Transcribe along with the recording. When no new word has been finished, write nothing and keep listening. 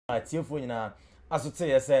tiefo nyina asote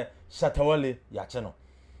yese Shatawale ya cheno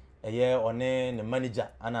eye one ne manager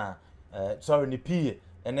ana sorry ni PA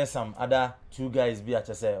ene some other two guys bi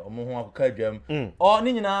achese omo ho akoka adwam o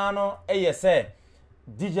ni nyina no eye se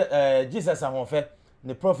DJ Jesus ahonfe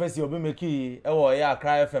the prophecy obi meki ewo ya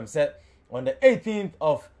Accra FM se on the 18th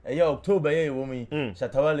of October ye womi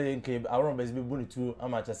Shatawale nke aron bezi bi buni tu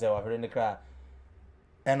ama chese wa hwere ne kra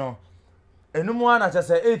eno enumu ana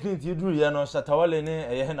chese 18th yiduru ye no Shatawale ne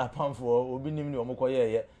eye na pamfo obi nim ni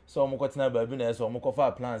omokoye ye so omokotena ba bi na so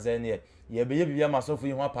omokofa plans ye ye be ye bibia masofu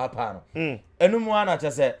yi ho papa no enumu ana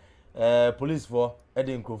chese police for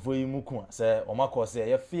ede nkrofo yi muku se omakose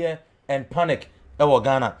ye fear and panic ewo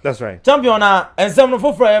Ghana. That's right. Champion na ensem no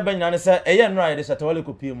foforo ye banya ne se eye nra ye de Shatawale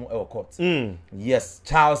kopie mu ewo court. Yes,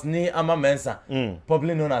 Charles ni ama mensa.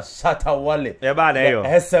 Popularly known as Shatawale. Yeah, ba na yo.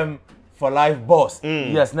 SM for life boss.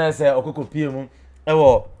 Yes, na se okokopie mu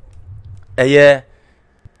ewo eye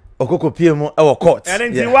okokopie mu ewo court.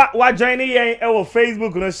 And then wa join ye ewo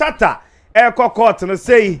Facebook no Shatta e court no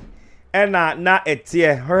say na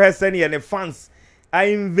etie her say ne fans I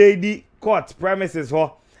invade court premises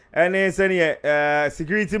ho. And then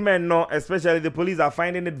security men, no, especially the police, are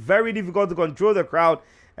finding it very difficult to control the crowd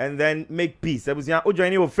and then make peace. I was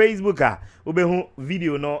joining with Facebook,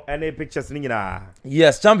 video, no, and pictures.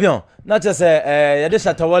 Yes, champion. Not just yade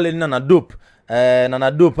Shatawale nana dope, and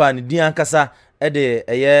Diankasa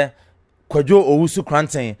ede Kwajo Owusu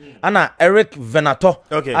Kranten, Anna Eric Venato.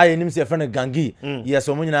 Okay, I name say friend Gangi. Yes,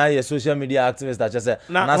 so social media activists that just say.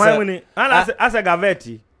 Now, as a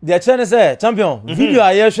Gavetti. The channel say champion video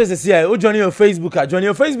I share say o join your Facebook join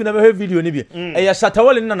your Facebook never have video ni bi e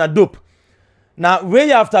Shatawale na dope na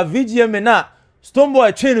way after VGM na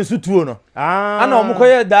Stoneboy chain su tuo no ana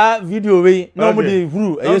omokoye da video we na omo dey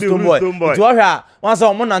huru e Stoneboy to hwa once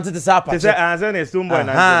omo nante te sa pa say answer na Stoneboy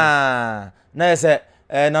na na say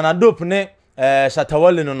na dope ne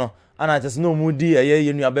Shatawale no ana just no mu di e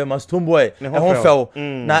ye nua be ma Stoneboy e ho few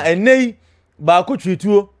na enei ba ko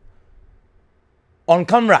twituo on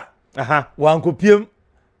camera wan kopiem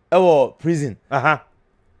ewo prison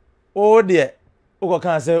o de o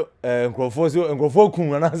kan say nkrofo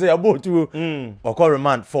kun na say abotu o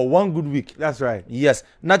remand for 1 good week. That's right. Yes,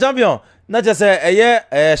 na champion na just say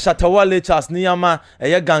eye Shatawale Charles Niyama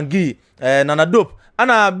eye Gangi Nana Dope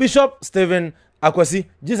ana Bishop Stephen Akwasi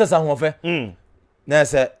Jesus ahonfe na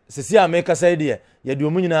say sisi ameka say de ye de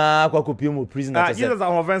omunyina akwa kopiem prison na say Jesus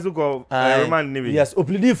ahonfe so ko remand ni. Yes, o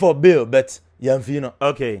plead for bail but Yamfino.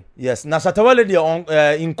 Okay. Yes. Na Shatawale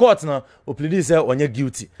de in court na o plead say onye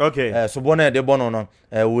guilty. Okay. So bona de bono no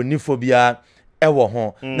woni phobia ewo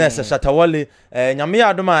ho. Na say Shatawale nyame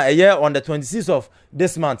adoma eye on the 26th of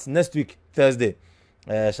this month next week Thursday.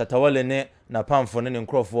 Shatawale ne na pamfo ne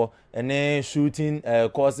nkrofo ene shooting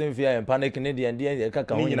causing fear and panic ne de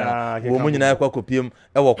kaka ho nyina wo mu nyina kwa kopiem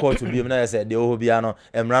ewo court biem na say de ho bia no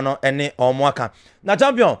emra no ene omo aka. Na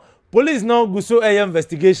champion police no go so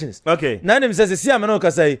investigations. Okay. Na them says see ameno ka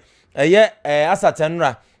say Asante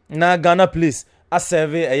Nra na Ghana police a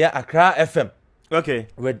survey Accra FM. Okay.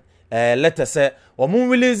 With letter say omo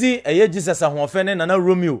release Jesus ahonfe ne na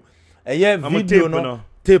Romeo video no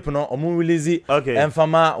tape no omo release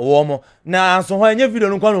enfama wo na anso ho enye video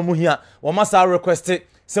no kwa no mu hia wo ma sa request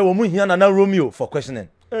say wo mu hia na Romeo for questioning.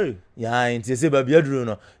 Hey. Yeah, inti se ba bia duro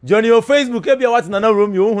no. Join your Facebook e bia what na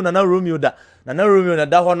Romeo hu na Romeo da. Na Romeo na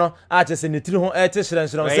da ho no a che se ne tiri ho e te hyeran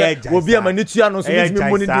se obi ama ne tua no so me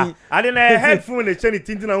money din. Ade na headphone ne che ne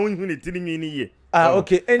tinti na hu ne tiri nwi ni ye.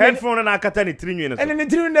 Okay. Headphone na akata ne tiri nwi no so. Ne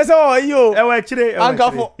tiri nwi se o yo. E wa chire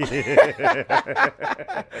ankafo.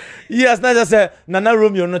 Yes, na just say na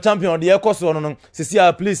Romeo no champion de ekoso no se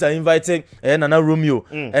see please are inviting na Romeo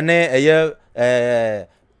ene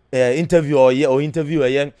interview or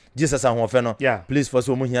interview Jesus ahonfe no please for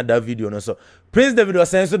so mo hia that video no so Prince David was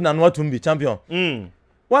saying so na no atum bi champion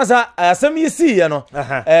once asem yi see no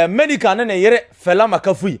medical na yere Fela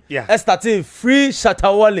Makafui started free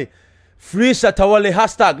Shatawale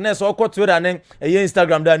hashtag na so okọ Twitter na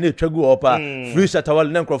Instagram da na twagu opa free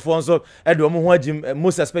Shatawale na microphone so e de omo ho agim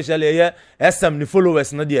most especially SM ni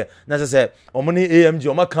followers no de na say omo ni AMG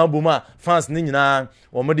omo kan boma fans ni nyina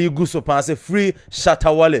omo de gu so pa say free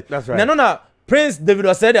Shatawale na no na Prince David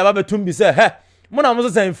was said about betumbi say he mo na mo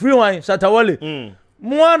say free one Shatawale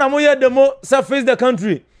mo na mo ye demo say face the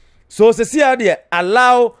country so say see there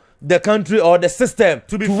allow the country or the system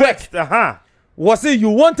to be worked. Was it you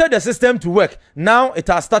wanted the system to work? Now it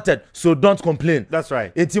has started, so don't complain. That's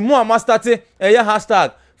right. Eti mo ama start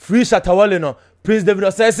hashtag free Shatawale no. Prince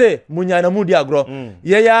David say munya na mudi agro.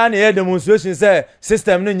 Ye ya na ye demonstration say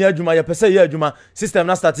system no nya adwuma ye pese ye adwuma. System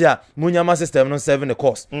na start ya munya ma system no 7 the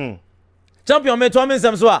course. champion me to me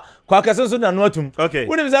nsem so a kwa kase so na no atum okay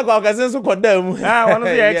woni me say kwa kase so koda mu one of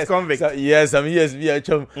the ex convict yes am yes be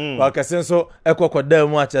achom kwa kase so ekokoda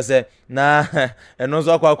mu a chese na eno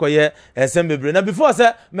so kwa akoye esem bebre na before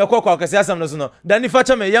say me kwa kase asem no so no dani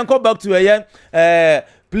facha me yen back to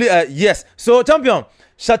yes so champion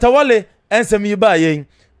Shatawale ensem yi ba yen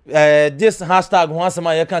this hashtag ho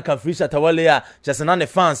asema ye kan free Shatawale a chese na ne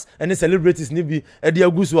fans any celebrities ni bi e de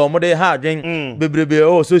agusu o mo de ha adwen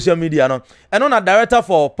bebrebe social media no eno na director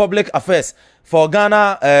for public affairs for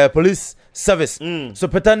Ghana police service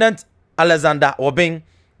superintendent Alexander Obeng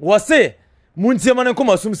was say muntie man ko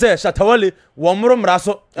masum say Shatawale wo mromra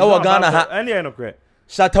so e wo Ghana ha any no correct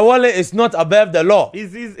Shatawale is not above the law.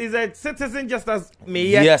 Is a citizen just as me,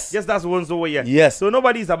 yes. Just as one so here. Yes. So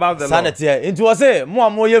nobody is above the Sanity. law. Into was say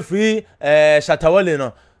more ye free Shatawale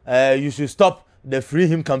no. You should stop the free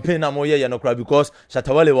him campaign na more ye no cry because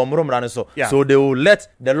Shatawale wo mromra so. Yeah. So they will let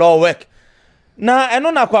the law work. Na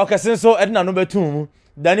eno na kwa okese so e na no betum.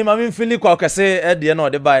 Dani mami fili kwa okese e de na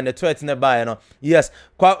ode buy na tweet na buy no. Yes.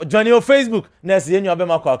 Kwa join your Facebook na se yenyu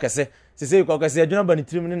abema kwa okese. Se say kwa kasi adwuna bani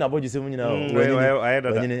trim ni na boji se munyina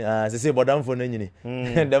o se say bodam for na nyini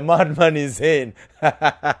the madman is saying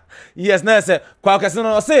yes na say kwa kasi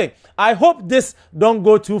no say I hope this don't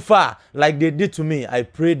go too far like they did to me. I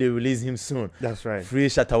pray they release him soon. That's right. Free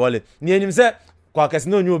Shatawale ni enim say kwa kasi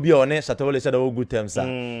no nyu obi one Shatawale shada wo good terms a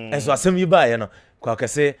enso asem yi ba ye no kwa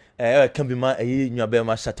kasi kan bi ma eyi nyabe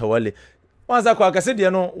ma Shatawale wanza kwa kasi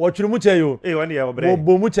de no wo twiri mu che yo one year obre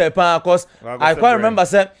bo mu che pa cause I quite remember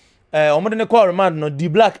say omode ne call remand no D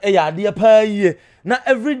Black ya ade pa yie na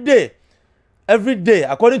every day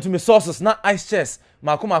according to my sources na ice chest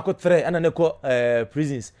makoma 3 ana ne ko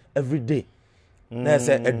prisons every day na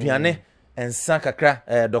say aduane ensa kakra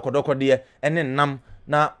dokodoko de ene nam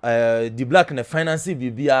na D Black ne finance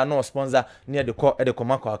bibia no sponsor ne de ko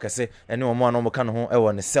makwa akese ene omo ano mo ka no ho e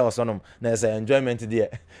wo ne sales onom na say enjoyment de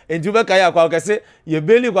enju be kaya kwa akese ye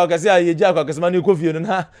beli kwa akese a ye ji akwa akese ma ne kofi no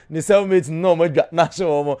na ne cellmate no mo dwa na hye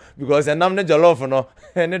omo because enam ne jollof no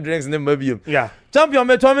ne drinks ne mabium yeah champion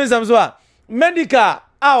me to me sam so a medical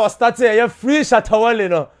our start ye free Shatawale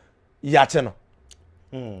no yache no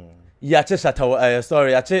yache Shatawale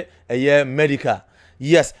sorry yache ye medical.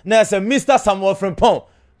 Yes, now it's Mr. Samuel Frimpong,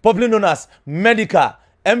 popularly known as Medical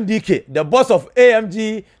MDK, the boss of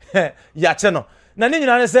AMG Yacheno. Na ni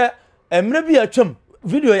nyina say emre bi atwam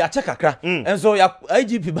video ya check kakra and so ya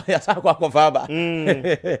IGP ba ya sakwa kofa ba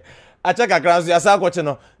a check kakra so ya sakwa che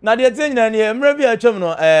no na de tie nyina ni emre bi atwam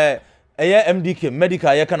no MDK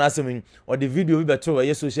Medical ya kana asem or the video bi beto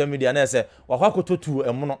ya social media na say wakwa kototu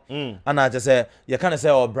emo no ana je say ya kana say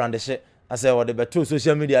o brandishe I say what the better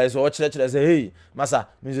social media is watch that say hey masa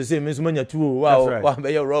me say me so manya tuo wa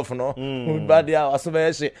be your rough no bad dia aso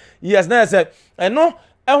be she yes na say no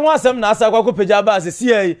ho asem na asa kwakọ pagya ba say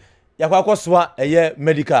see ya kwakọ soa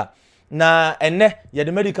medical na ene ye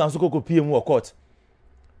the medical so kokọ pm wo court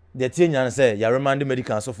the tienya say ya remand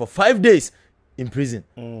medical so for 5 days in prison.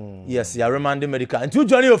 Yes, ya remand medical. And to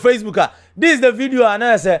join your Facebook, this is the video and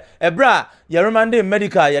I say bra ya remand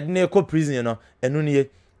medical ya de ko prison you know enu nie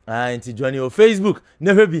inti join your Facebook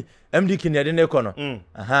never be MDK ne de ne ko no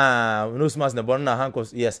aha no smas ne bon na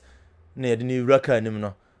hankos yes na de ni raka nim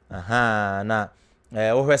no aha na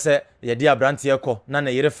wo hwese ye de abrante ko na na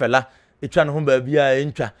yire fela etwa ne ho ba bia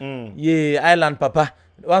entwa ye island papa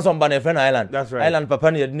once on ban friend island that's right. Island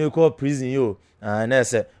papa ne de ne ko prison yo na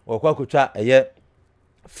say wo kwa kotwa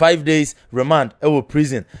 5 days remand ewo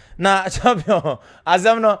prison na champion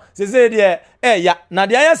azam no se de ya na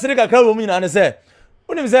de aya sire kakra wo mu nyina ne say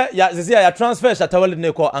unim say ya se ya transfer Shatawale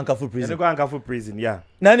ne ko Ankafu prison ne ko Ankafu prison yeah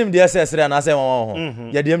na nim de say sire na say won ho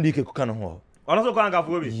ya de MDK kuka no ho ono so ko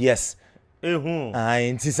Ankafu bi yes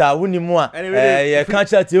inti sa wonimu a ya kan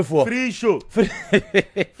chat for free show for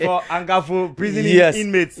Ankafu prison yes.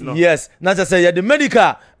 inmates no yes na say ya the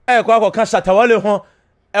medical kwa kan Shatawale ho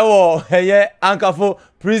ewo Ankafu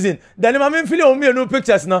prison then ma me feel o me no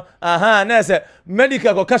pictures no na say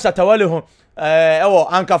medical ko kan Shatawale ho ewo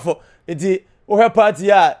Ankafu iti o he party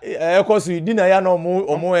ya ekosu dina ya no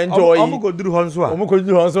omo enjoy omo go duru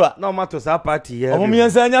honso a no matter sa party ya omo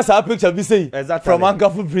miensa nya sa picture bi say from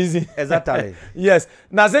Ankafu prison exactly yes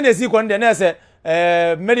na say na si kon de na say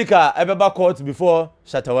medical ebeba court before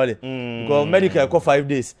Shatawale because medical ko 5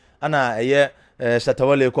 days ana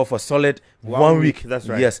Shatawale ko for solid 1 week. That's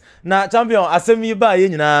right. Yes. Na champion asemi ba ye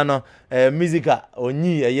nyina no musica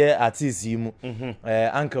onyi artist yi mu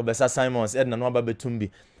Uncle Besa Simons Edna no aba betumbi.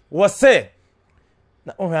 Was say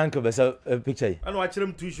na Uncle Besa picture. Anu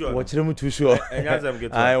achirem too sure. Wachirem too sure. Enyazem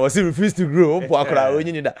get. I was he refused to grow. Opo akora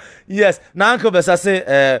onyi ni da. Yes. Na Uncle Besa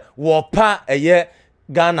say wo pa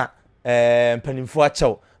Ghana mpanimfo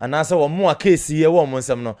akyɛw anaasɛ wɔn mo a case yɛ wɔ wɔn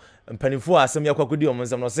nsɛm no mpanimfo a asɛm yɛ kɔkɔdi wɔn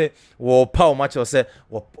nsɛm no sɛ wɔpa wɔn akyɛw sɛ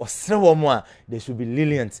wɔsrɛ wɔn a they should be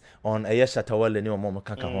lenient on ɛyɛ shatawale ne wɔn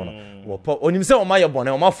kaka ho no wɔpa onim sɛ wɔn ayɛ bɔne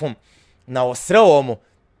wɔn afɔm na wɔsrɛ wɔn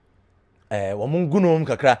wɔn ngunom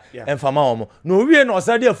kakra ɛmfama wɔn na owie na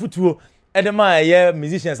ɔsɛ de afutuo ɛde ma ɛyɛ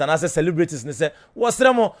musicians anaasɛ celebrities ne sɛ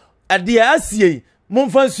wɔsrɛ mo adeɛ asie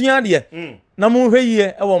momfa nsua adeɛ na monhwɛ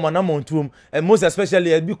yie ɛwɔ ma na montuom most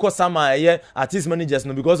especially because some artist managers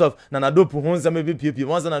no because of Nanadope ho nsɛm bi piepie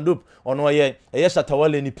once Nanadope ɔno ɛyɛ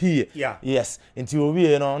shatawale ni pie yes nti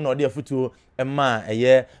owie no na ɔde afutuo ɛma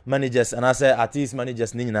ɛyɛ managers anaasɛ artist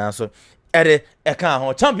managers ne nyinaa so ɛde ɛka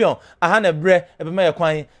ho champion aha na brɛ ɛbɛma yɛ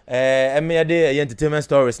kwan ɛmɛ de entertainment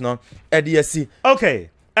stories no ɛde asi okay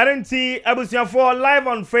RNT abusiafo live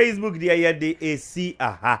on Facebook the yɛde AC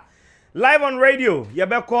aha live on radio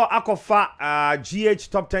yɛbɛkɔ akɔfa GH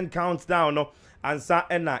top 10 countdown no ansa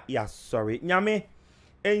ɛna ya sorry nyame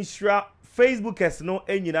enhira Facebookers no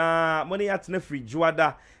enyina mo ne yatena free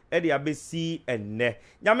juada ɛde abesi enne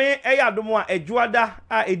nyame ɛyɛ adomo a ejuada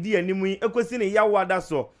a edi animu yi ekosi ne yawada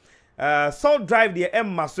so Salt Drive the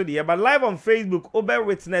Emma so the but live on Facebook ober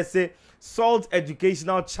witness Salt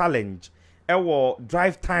Educational Challenge ewo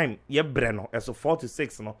drive time ye breno so 4 to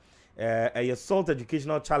 6 no a Salt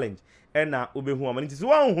Educational Challenge ena obehu amani nti so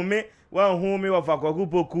wan hu me wa fakwaku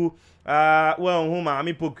poku wan hu ma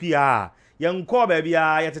ami poku ya yenko ba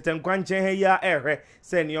bia yetete nkwanche he ya ehwe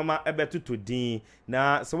se nioma ebetuto din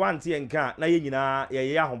na so wante yenka na ye nyina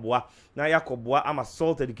ye ahoboa na yakoboa ama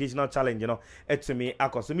Salt Educational Challenge no etumi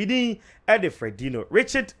akoso midin ede Fredino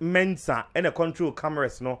Richard Mensa ene control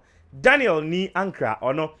cameras no Daniel ni Ankra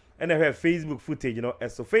ono ene her Facebook footage no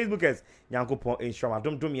so Facebookers nyankopon enhwama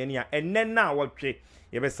dom ye ne a enne na wotwe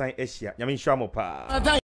ye besan ehia nyame nhwama pa